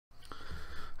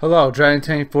Hello,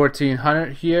 Dragon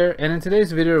 1400 here, and in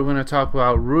today's video we're going to talk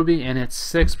about RWBY and its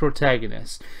 6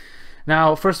 protagonists.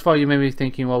 Now, first of all, you may be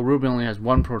thinking, well, RWBY only has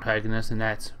one protagonist, and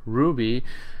that's RWBY.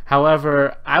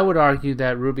 However, I would argue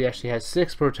that RWBY actually has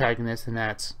 6 protagonists, and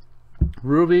that's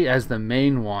RWBY as the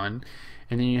main one,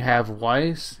 and then you have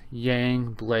Weiss,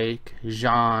 Jaune, Blake,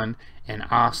 Jaune, and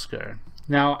Oscur.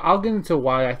 Now, I'll get into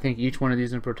why I think each one of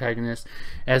these are protagonists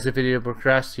as the video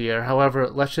progresses here. However,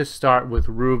 let's just start with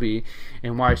RWBY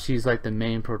and why she's like the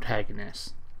main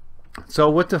protagonist. So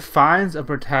what defines a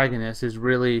protagonist is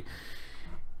really,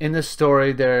 in the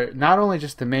story, they're not only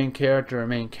just the main character or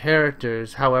main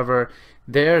characters, however,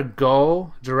 their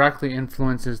goal directly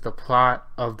influences the plot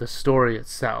of the story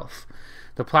itself.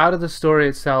 The plot of the story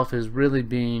itself is really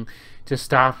being to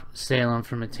stop Salem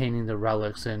from attaining the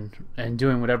relics and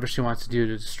doing whatever she wants to do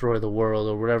to destroy the world,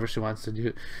 or whatever she wants to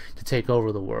do to take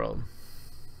over the world.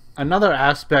 Another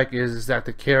aspect is that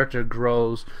the character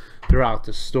grows throughout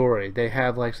the story. They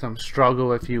have like some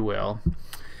struggle, if you will.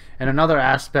 And another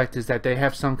aspect is that they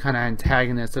have some kind of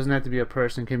antagonist. It doesn't have to be a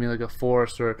person, it can be like a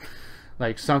force or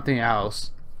like something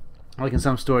else. Like in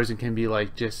some stories it can be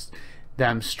like just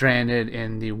them stranded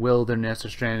in the wilderness or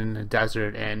stranded in the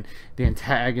desert, and the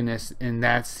antagonist in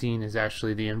that scene is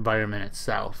actually the environment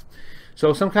itself.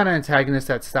 So some kind of antagonist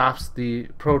that stops the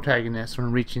protagonist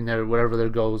from reaching their whatever their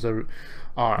goals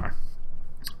are.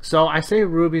 So I say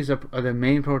RWBY's the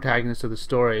main protagonist of the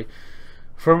story.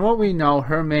 From what we know,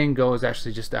 her main goal is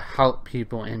actually just to help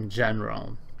people in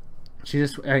general. She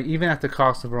just even at the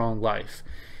cost of her own life.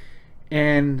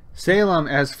 And Salem,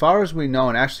 as far as we know,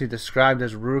 and actually described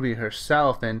as RWBY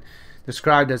herself and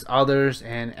described as others,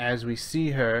 and as we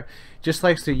see her, just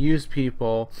likes to use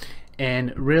people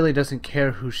and really doesn't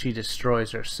care who she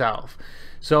destroys herself.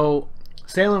 So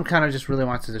Salem kind of just really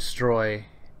wants to destroy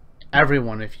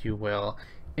everyone, if you will,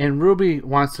 and RWBY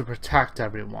wants to protect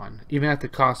everyone, even at the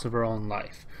cost of her own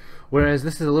life. Whereas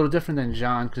this is a little different than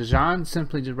Jaune, because Jaune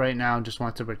simply right now just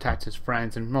wants to protect his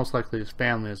friends and most likely his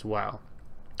family as well.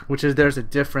 Which is, there's a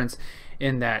difference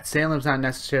in that Salem's not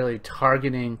necessarily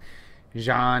targeting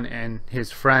Jaune and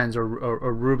his friends, or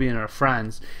RWBY and her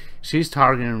friends. She's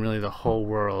targeting really the whole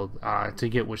world to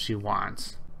get what she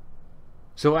wants.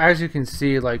 So as you can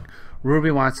see, like,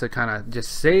 RWBY wants to kind of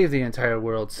just save the entire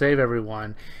world, save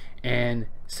everyone, and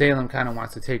Salem kind of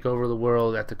wants to take over the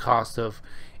world at the cost of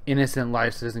innocent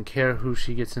life, so doesn't care who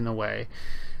she gets in the way.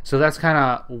 So that's kind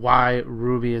of why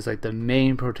RWBY is like the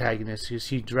main protagonist.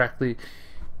 She directly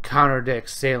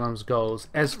contradicts Salem's goals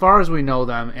as far as we know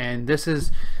them, and this is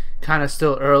kind of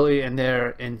still early in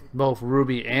both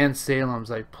RWBY and Salem's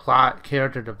like plot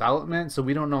character development, so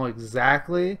we don't know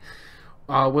exactly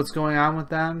what's going on with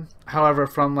them. However,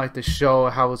 from like the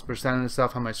show, how it's presented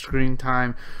itself, how much screen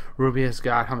time RWBY has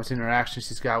got, how much interaction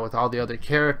she's got with all the other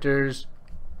characters,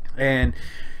 and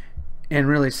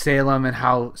really Salem, and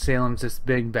how Salem's this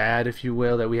big bad, if you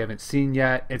will, that we haven't seen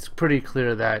yet, it's pretty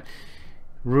clear that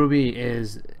RWBY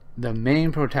is the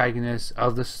main protagonist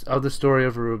of the story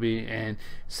of RWBY, and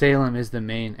Salem is the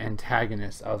main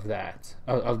antagonist of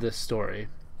this story,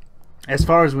 as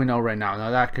far as we know right now. Now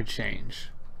that could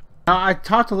change. Now I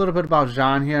talked a little bit about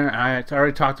Jaune here, and I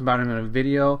already talked about him in a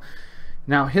video.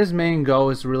 Now his main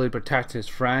goal is to really protect his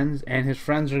friends, and his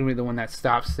friends are going to be the one that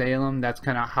stops Salem. That's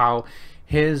kind of how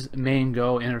his main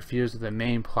goal interferes with the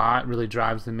main plot, really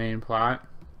drives the main plot,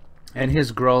 and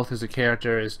his growth as a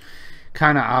character is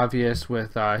kind of obvious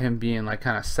with him being like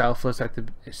kind of selfish at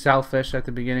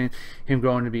the beginning, him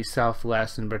growing to be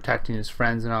selfless and protecting his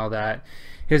friends and all that.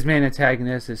 His main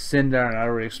antagonist is Cinder, and I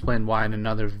already explained why in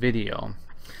another video.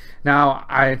 Now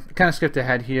I kind of skipped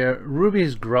ahead here.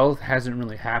 RWBY's growth hasn't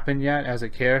really happened yet as a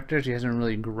character. She hasn't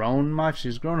really grown much.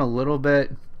 She's grown a little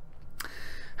bit.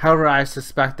 However, I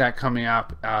suspect that coming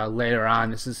up later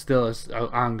on. This is still an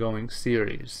ongoing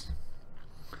series.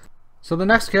 So the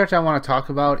next character I want to talk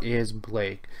about is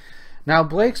Blake. Now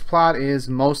Blake's plot is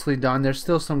mostly done. There's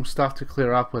still some stuff to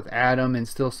clear up with Adam, and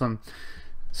still some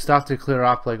stuff to clear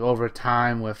up like over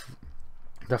time with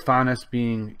the faunus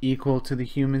being equal to the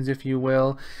humans, if you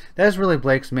will. That's really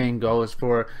Blake's main goal, is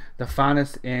for the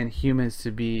faunus and humans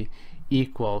to be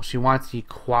equal. She wants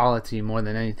equality more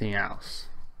than anything else.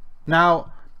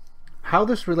 Now how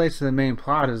this relates to the main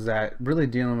plot is that really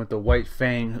dealing with the White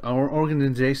Fang, or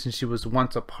organization she was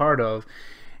once a part of,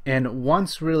 and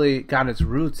once really got its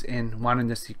roots in wanting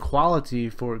this equality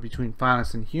between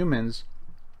faunus and humans,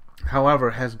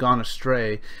 however has gone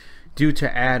astray due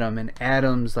to Adam, and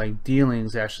Adam's like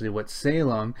dealings actually with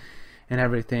Salem and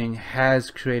everything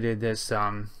has created this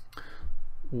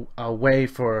a way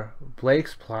for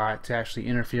Blake's plot to actually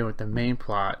interfere with the main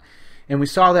plot. And we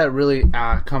saw that really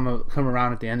come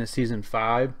around at the end of season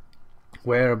 5,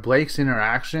 where Blake's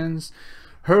interactions,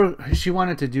 she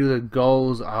wanted to do the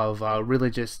goals of really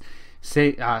just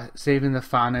saving the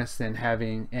faunists and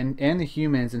having and the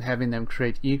humans and having them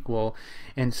create equal,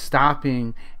 and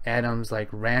stopping Adam's like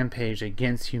rampage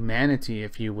against humanity,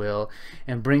 if you will,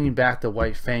 and bringing back the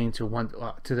White Fang to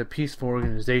the peaceful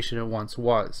organization it once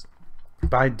was.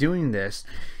 By doing this,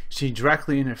 she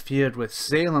directly interfered with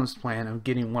Salem's plan of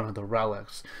getting one of the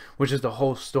relics, which is the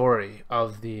whole story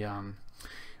of the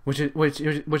which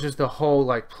is the whole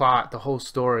like plot, the whole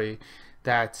story,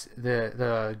 that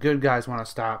the good guys want to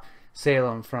stop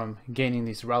Salem from gaining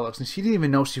these relics, and she didn't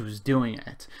even know she was doing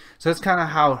it. So that's kind of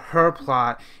how her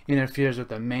plot interferes with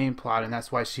the main plot, and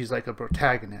that's why she's like a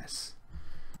protagonist.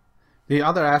 The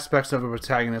other aspects of a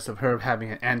protagonist, of her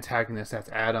having an antagonist, that's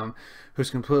Adam, who's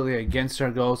completely against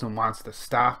her goals and wants to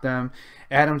stop them.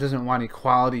 Adam doesn't want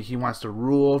equality. He wants to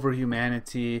rule over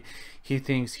humanity. He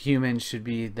thinks humans should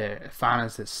be the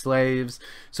faunists as slaves.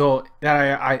 So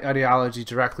that ideology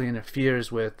directly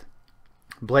interferes with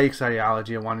Blake's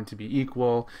ideology of wanting to be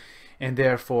equal, and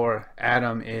therefore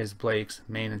Adam is Blake's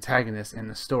main antagonist in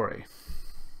the story.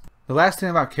 The last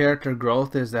thing about character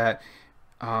growth is that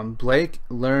Blake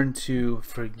learned to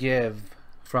forgive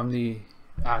from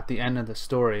at the end of the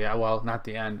story. Well, not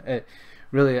the end.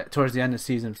 Really, towards the end of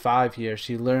season 5 here,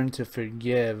 she learned to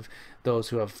forgive those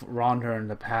who have wronged her in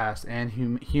the past, and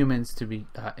humans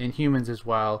as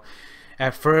well.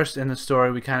 At first in the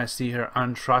story, we kind of see her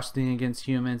untrusting against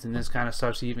humans and this kind of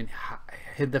stuff. She even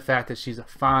hid the fact that she's a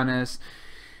faunist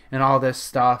and all this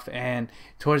stuff. And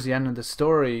towards the end of the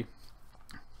story,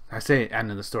 I say end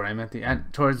of the story, I meant the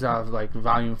end, towards like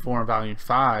volume 4 and volume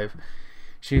 5,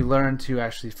 she learned to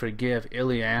actually forgive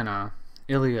Ilya,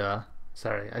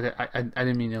 sorry, I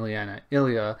didn't mean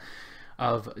Ilya,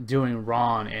 of doing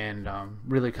wrong and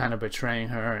really kind of betraying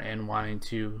her and wanting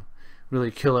to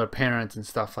really kill her parents and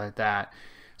stuff like that.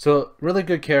 So really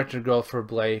good character growth for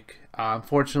Blake.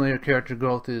 Unfortunately, her character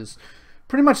growth is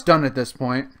pretty much done at this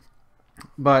point,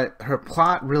 but her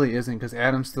plot really isn't, because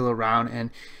Adam's still around and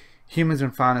humans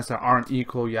and faunists aren't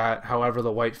equal yet. However,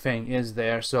 the White Fang is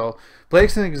there. So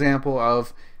Blake's an example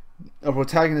of a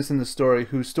protagonist in the story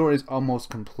whose story is almost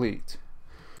complete,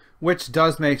 which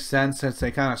does make sense since they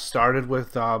kind of started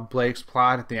with Blake's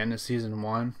plot at the end of season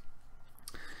 1.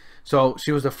 So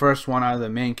she was the first one out of the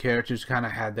main characters who kind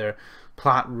of had their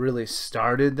plot really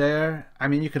started there. I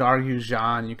mean, you could argue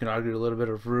Jaune, you could argue a little bit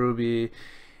of RWBY,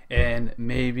 and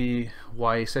maybe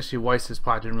Weiss. Actually, Weiss's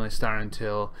plot didn't really start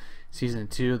until season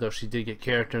 2, though she did get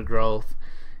character growth.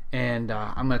 And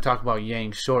I'm going to talk about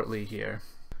Yang shortly here.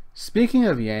 Speaking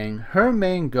of Yang, her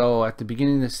main goal at the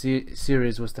beginning of the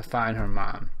series was to find her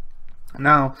mom.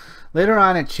 Now, later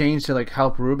on it changed to like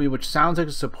help RWBY, which sounds like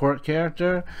a support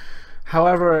character.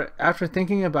 However, after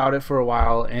thinking about it for a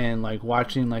while and like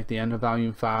watching like the end of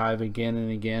volume 5 again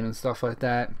and again and stuff like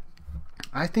that,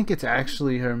 I think it's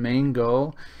actually her main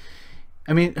goal.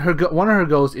 I mean, one of her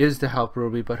goals is to help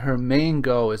RWBY, but her main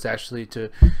goal is actually to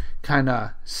kind of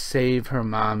save her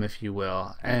mom, if you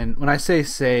will. And when I say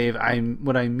save,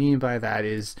 what I mean by that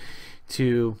is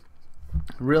to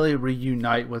really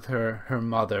reunite with her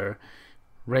mother,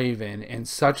 Raven, in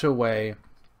such a way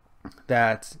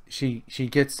that she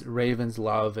gets Raven's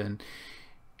love, and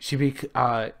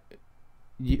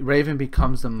Raven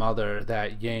becomes the mother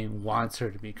that Yang wants her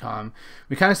to become.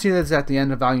 We kind of see this at the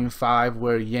end of volume 5,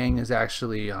 where Yang is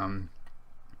actually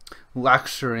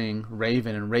lecturing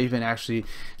Raven, and Raven actually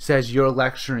says, "You're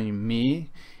lecturing me."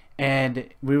 And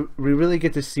we really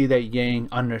get to see that Yang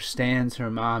understands her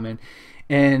mom,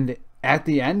 and at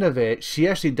the end of it, she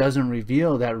actually doesn't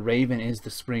reveal that Raven is the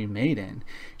Supreme Maiden.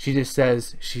 She just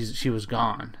says she was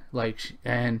gone.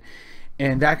 And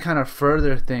that kind of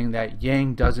further thing that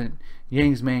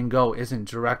Yang's main goal isn't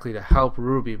directly to help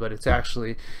RWBY, but it's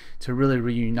actually to really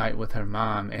reunite with her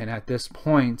mom. And at this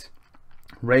point,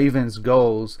 Raven's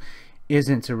goals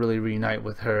isn't to really reunite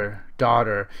with her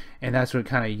daughter, and that's what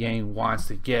kind of Yang wants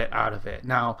to get out of it.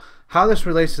 Now, how this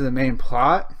relates to the main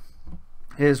plot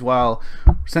is, well,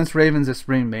 since Raven's a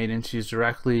Supreme Maiden, she's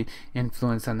directly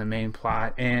influenced on the main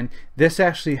plot, and this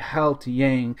actually helped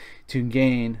Yang to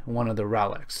gain one of the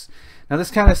relics. Now,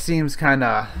 this kind of seems kind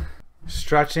of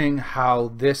stretching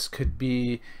how this could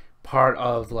be part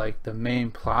of like the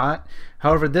main plot.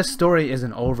 However, this story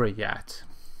isn't over yet.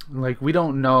 Like, we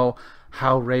don't know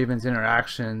how Raven's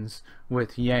interactions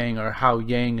with Yang, or how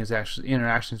Yang is actually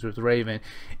interactions with Raven,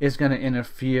 is going to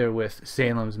interfere with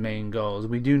Salem's main goals.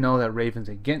 We do know that Raven's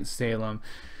against Salem,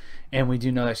 and we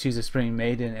do know that she's a Supreme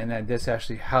Maiden, and that this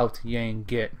actually helped Yang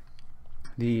get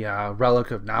the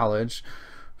Relic of Knowledge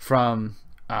from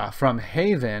from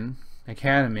Haven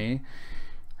Academy.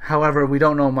 However, we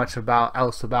don't know much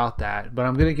else about that, but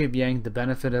I'm going to give Yang the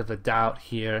benefit of a doubt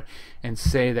here and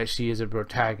say that she is a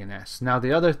protagonist. Now,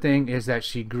 the other thing is that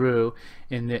she grew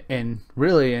in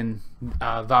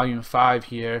volume 5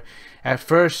 here. At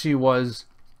first, she was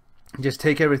just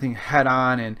take everything head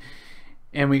on,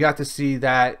 and we got to see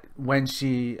that when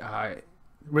she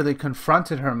really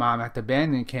confronted her mom at the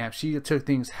abandoned camp, she took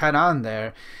things head on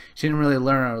there. She didn't really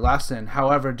learn her lesson.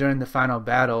 However, during the final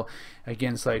battle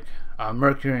against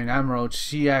Mercury and Emerald,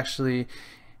 she actually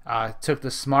took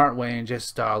the smart way and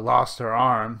just lost her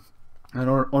arm in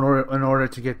order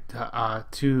to get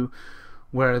to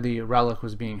where the relic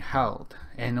was being held,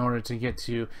 in order to get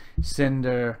to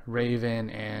Cinder, Raven,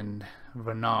 and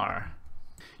Renar.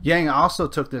 Yang also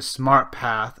took this smart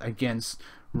path against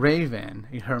Raven,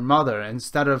 her mother.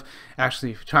 Instead of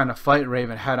actually trying to fight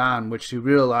Raven head on, which she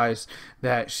realized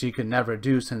that she could never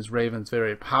do since Raven's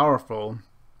very powerful,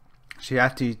 she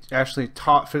actually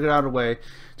figured out a way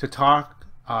to talk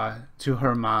to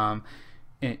her mom,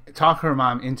 talk her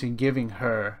mom into giving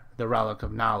her the relic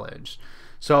of knowledge.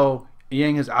 So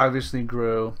Yang has obviously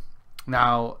grew.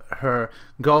 Now, her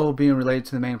goal being related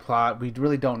to the main plot, we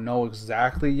really don't know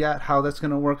exactly yet how that's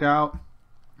going to work out.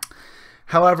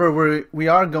 However, we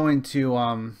are going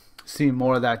to see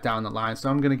more of that down the line, so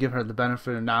I'm going to give her the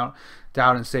benefit of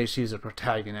doubt and say she's a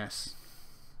protagonist.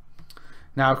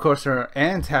 Now, of course, her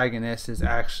antagonist is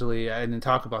actually, I didn't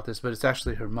talk about this, but it's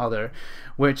actually her mother,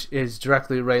 which is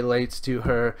directly relates to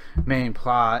her main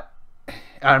plot,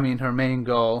 her main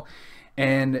goal.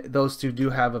 And those two do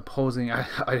have opposing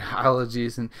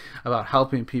ideologies and about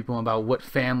helping people and about what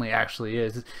family actually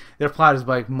is. Their plot is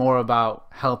more about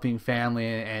helping family,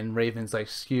 and Raven's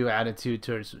skew attitude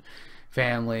towards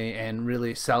family and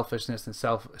really selfishness and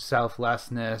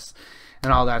selflessness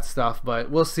and all that stuff.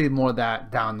 But we'll see more of that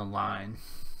down the line.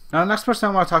 Now, the next person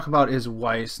I want to talk about is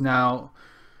Weiss. Now,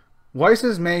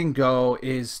 Weiss's main goal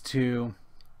is to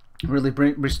really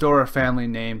restore her family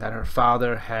name that her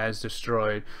father has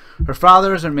destroyed. Her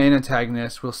father is her main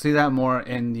antagonist. We'll see that more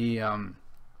in the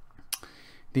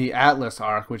Atlas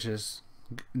arc, which is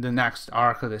the next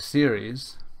arc of the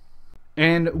series.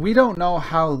 And we don't know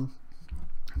how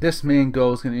this main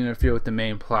goal is going to interfere with the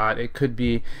main plot. It could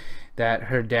be that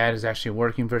her dad is actually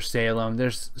working for Salem.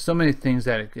 There's so many things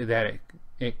that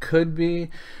it could be,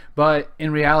 but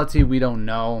in reality we don't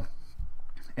know.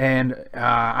 And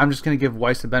I'm just going to give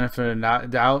Weiss the benefit of the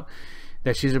doubt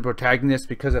that she's a protagonist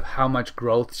because of how much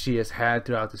growth she has had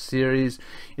throughout the series.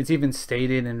 It's even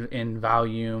stated in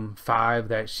volume 5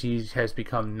 that she has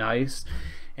become nice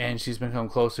and she's become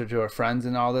closer to her friends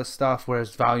and all this stuff,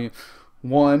 whereas volume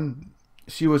 1,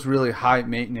 she was really high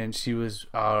maintenance. She was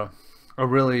a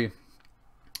really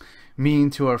mean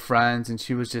to her friends, and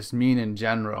she was just mean in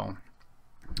general.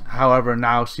 However,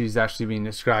 now she's actually being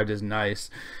described as nice.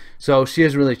 So she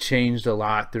has really changed a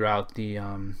lot throughout the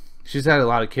she's had a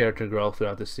lot of character growth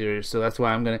throughout the series, so that's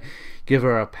why I'm going to give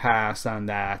her a pass on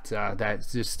that.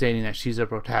 That's just stating that she's a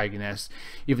protagonist,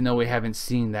 even though we haven't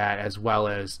seen that, as well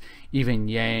as even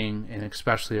Yang, and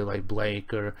especially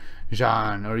Blake or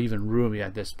Jaune or even RWBY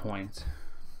at this point.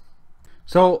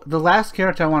 So the last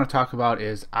character I want to talk about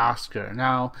is Oscur.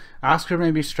 Now, Oscur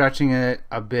may be stretching it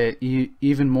a bit,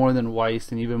 even more than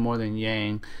Weiss and even more than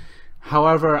Yang.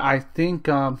 However, I think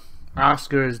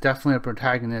Oscur is definitely a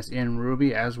protagonist in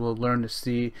RWBY, as we'll learn to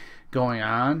see going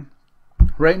on.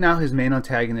 Right now, his main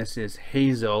antagonist is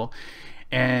Hazel,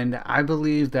 and I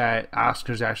believe that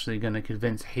Oscar is actually going to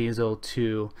convince Hazel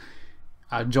to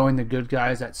join the good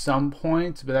guys at some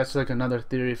point, but that's another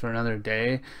theory for another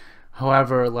day.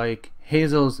 However,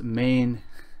 Hazel's main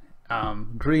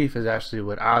grief is actually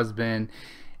with Osmond,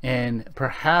 and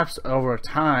perhaps over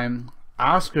time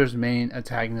Oscar's main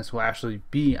antagonist will actually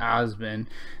be Osmond.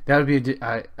 That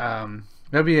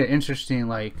would be an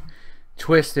interesting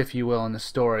twist, if you will, in the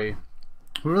story.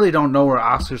 We really don't know where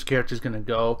Oscar's character is going to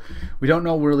go. We don't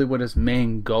know really what his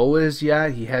main goal is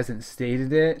yet. He hasn't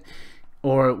stated it,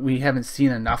 or we haven't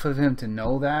seen enough of him to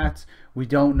know that. We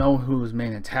don't know who his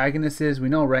main antagonist is. We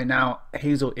know right now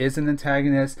Hazel is an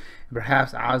antagonist, and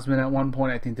perhaps Osmond at one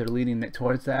point. I think they're leading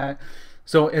towards that.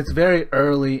 So it's very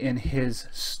early in his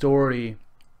story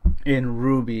in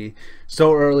RWBY,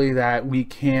 so early that we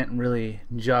can't really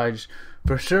judge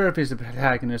for sure if he's a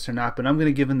protagonist or not, but I'm going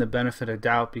to give him the benefit of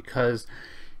doubt because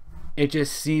it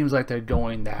just seems like they're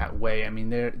going that way. I mean,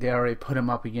 they already put him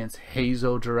up against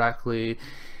Hazel directly.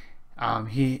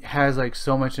 He has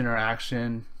so much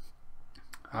interaction.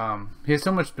 He has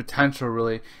so much potential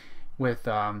really with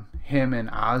him and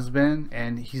Osmond,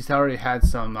 and he's already had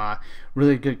some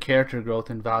really good character growth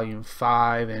in volume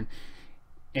 5, and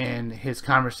and his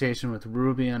conversation with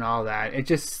RWBY and all that. It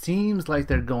just seems like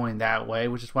they're going that way,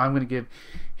 which is why I'm going to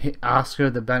give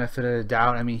Oscur the benefit of the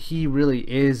doubt. I mean, he really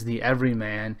is the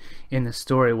everyman in the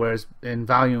story, whereas in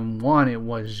Volume 1 it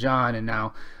was Jaune, and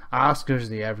now Oscar's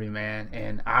the everyman,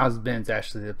 and Osbin's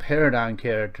actually the Paragon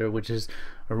character, which is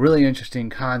a really interesting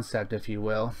concept, if you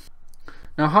will.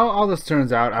 Now, how all this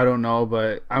turns out, I don't know,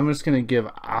 but I'm just going to give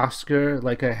Oscur,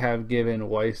 like I have given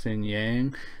Weiss and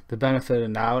Jaune, the benefit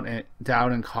of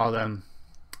doubt and call them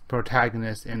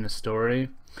protagonists in the story.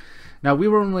 Now, we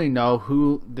won't really know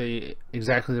who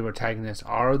exactly the protagonists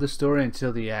are of the story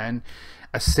until the end.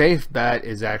 A safe bet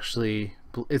is actually,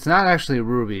 it's not actually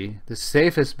RWBY. The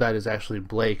safest bet is actually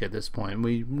Blake at this point.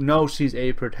 We know she's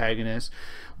a protagonist.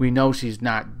 We know she's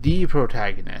not the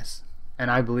protagonist. And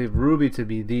I believe RWBY to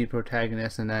be the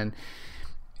protagonist, and then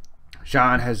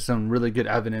Jaune has some really good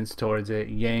evidence towards it.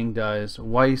 Jaune does.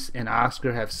 Weiss and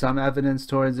Oscur have some evidence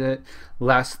towards it,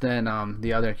 less than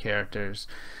the other characters.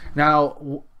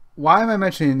 Now, why am I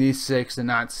mentioning these 6 and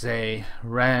not, say,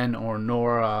 Ren or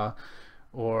Nora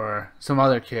or some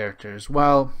other characters?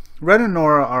 Well, Ren and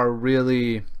Nora are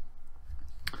really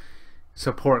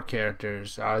support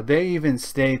characters. They even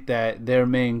state that their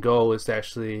main goal is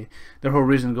actually, their whole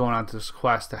reason going on to this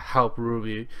quest to help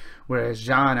RWBY, whereas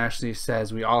Jaune actually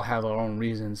says we all have our own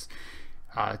reasons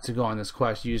to go on this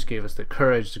quest. You just gave us the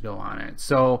courage to go on it.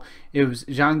 So it was,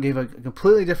 Jaune gave a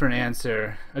completely different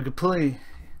answer, a completely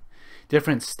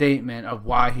different statement of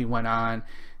why he went on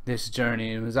this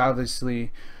journey. It was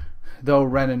obviously, though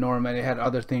Ren and Nora had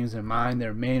other things in mind,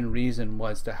 their main reason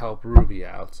was to help RWBY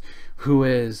out, who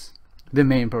is the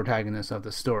main protagonist of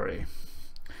the story,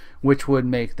 which would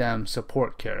make them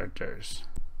support characters.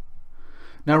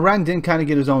 Now, Ren did kind of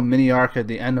get his own mini arc at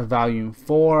the end of Volume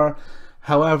 4.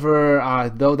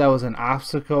 However, though that was an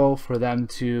obstacle for them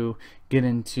to get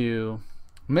into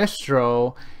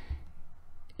Mistro,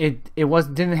 it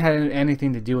didn't have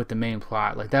anything to do with the main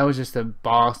plot. Like, that was just a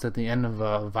boss at the end of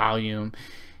a volume.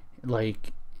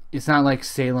 Like, it's not like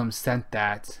Salem sent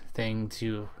that thing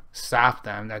to stop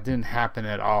them. That didn't happen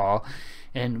at all,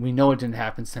 and we know it didn't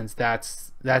happen since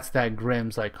that's that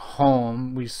Grimm's like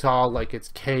home. We saw like its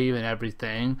cave and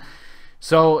everything,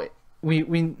 so we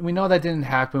know that didn't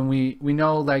happen. We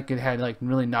know like it had like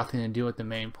really nothing to do with the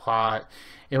main plot.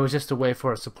 It was just a way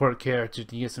for a support character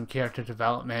to get some character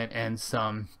development and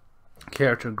some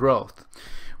character growth,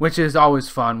 which is always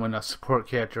fun when a support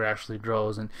character actually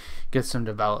grows and gets some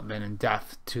development and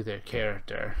depth to their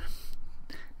character.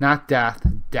 Not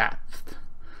depth.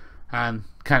 I'm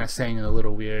kind of saying it a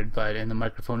little weird, and the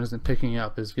microphone isn't picking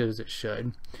up as good as it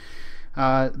should.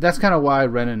 That's kind of why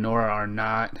Ren and Nora are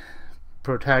not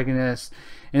protagonists.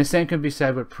 And the same can be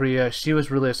said with Priya. She was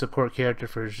really a support character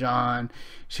for Jaune.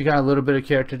 She got a little bit of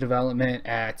character development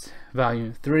at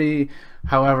Volume 3.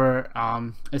 However,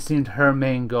 it seemed her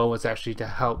main goal was actually to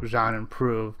help Jaune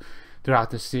improve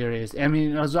throughout the series. I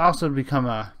mean, it was also to become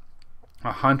a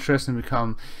huntress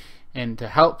and to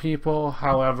help people.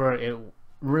 However, it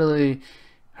really,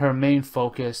 her main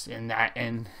focus in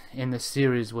the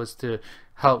series was to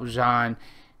help Jaune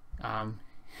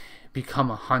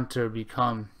become a hunter,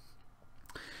 become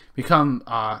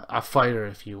a fighter,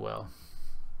 if you will.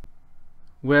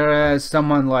 Whereas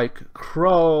someone like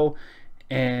Crow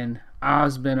and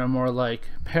Osbin are more like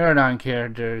Paragon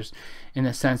characters in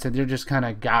the sense that they're just kind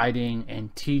of guiding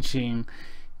and teaching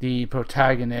the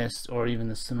protagonists, or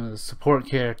even some of the support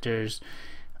characters,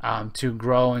 to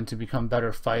grow and to become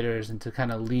better fighters and to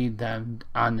kind of lead them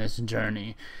on this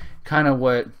journey. Kind of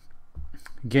what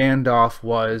Gandalf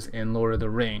was in Lord of the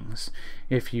Rings,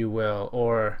 if you will,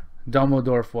 or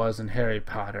Dumbledore was in Harry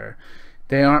Potter.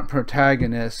 They aren't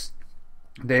protagonists,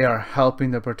 they are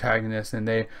helping the protagonist, and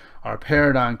they are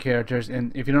Paragon characters.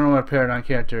 And if you don't know what a Paragon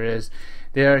character is,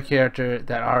 they are a character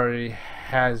that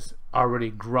has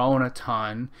grown a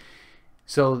ton,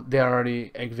 so they're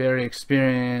already very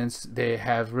experienced. They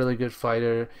have really good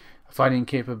fighting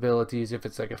capabilities. If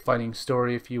it's like a fighting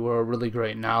story, if you will, really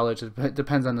great knowledge. It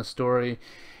depends on the story,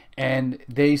 and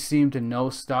they seem to know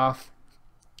stuff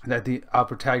that the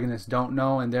protagonists don't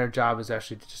know, and their job is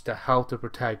actually just to help the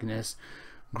protagonist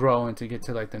grow and to get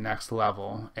to like the next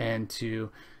level and to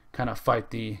kind of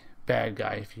fight the bad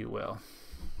guy, if you will.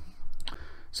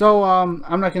 So I'm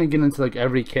not going to get into like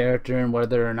every character and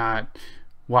whether or not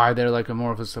why they're like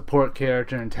more of a support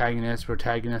character, antagonist,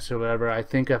 protagonist, or whatever. I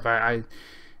think if I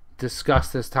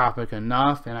discussed this topic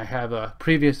enough, and I have a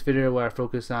previous video where I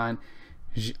focus on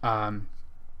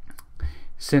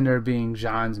Cinder being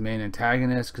Jaune's main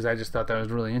antagonist, because I just thought that was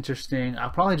really interesting.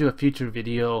 I'll probably do a future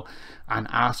video on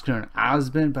Oscar and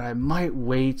Osmond, but I might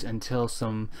wait until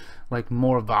some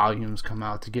more volumes come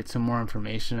out to get some more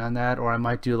information on that, or I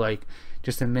might do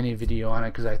just a mini video on it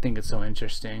because I think it's so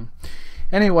interesting.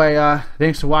 Anyway,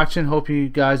 thanks for watching. Hope you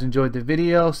guys enjoyed the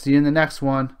video. See you in the next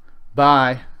one.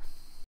 Bye.